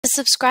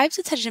subscribe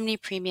to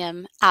Tejimni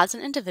Premium as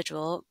an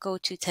individual, go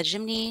to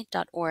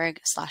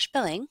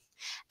tejimni.org/billing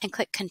and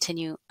click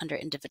Continue under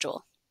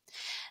Individual.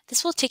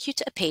 This will take you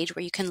to a page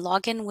where you can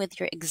log in with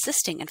your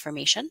existing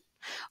information,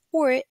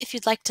 or if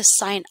you'd like to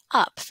sign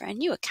up for a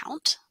new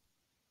account,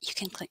 you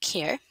can click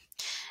here,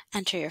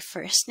 enter your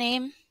first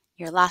name,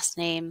 your last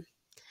name,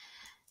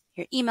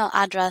 your email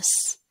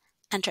address,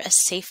 enter a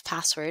safe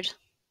password,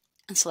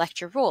 and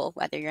select your role,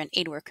 whether you're an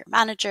aid worker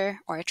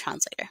manager or a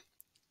translator,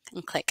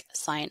 and click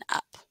Sign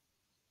Up.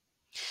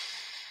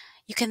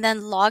 You can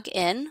then log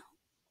in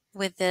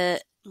with the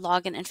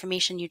login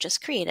information you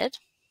just created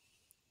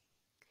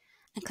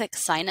and click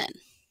Sign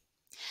In.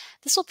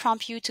 This will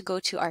prompt you to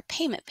go to our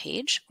payment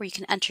page where you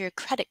can enter your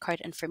credit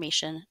card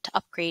information to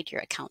upgrade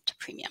your account to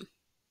Premium.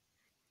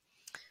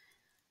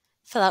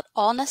 Fill out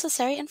all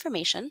necessary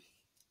information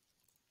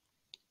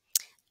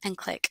and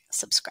click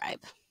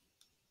Subscribe.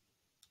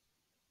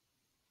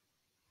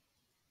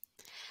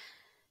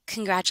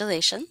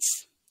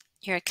 Congratulations!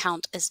 Your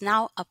account is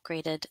now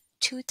upgraded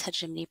to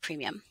Tejimni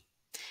Premium.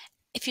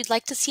 If you'd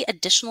like to see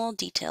additional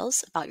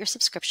details about your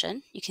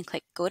subscription, you can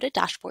click Go to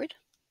Dashboard,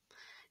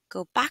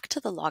 go back to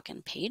the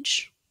login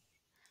page,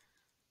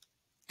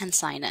 and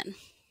sign in.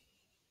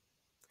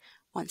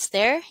 Once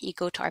there, you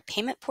go to our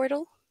payment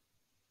portal,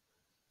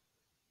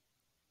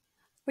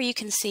 where you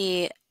can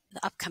see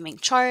the upcoming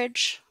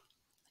charge,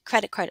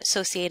 credit card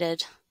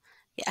associated,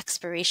 the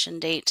expiration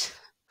date,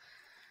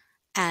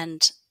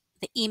 and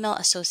the email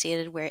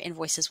associated where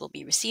invoices will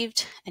be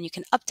received, and you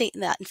can update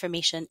that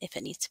information if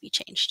it needs to be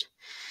changed.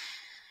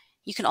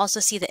 You can also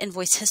see the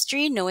invoice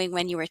history, knowing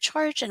when you were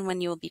charged and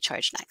when you will be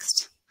charged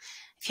next.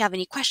 If you have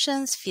any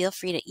questions, feel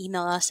free to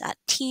email us at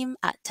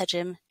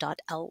team@tejim.ly.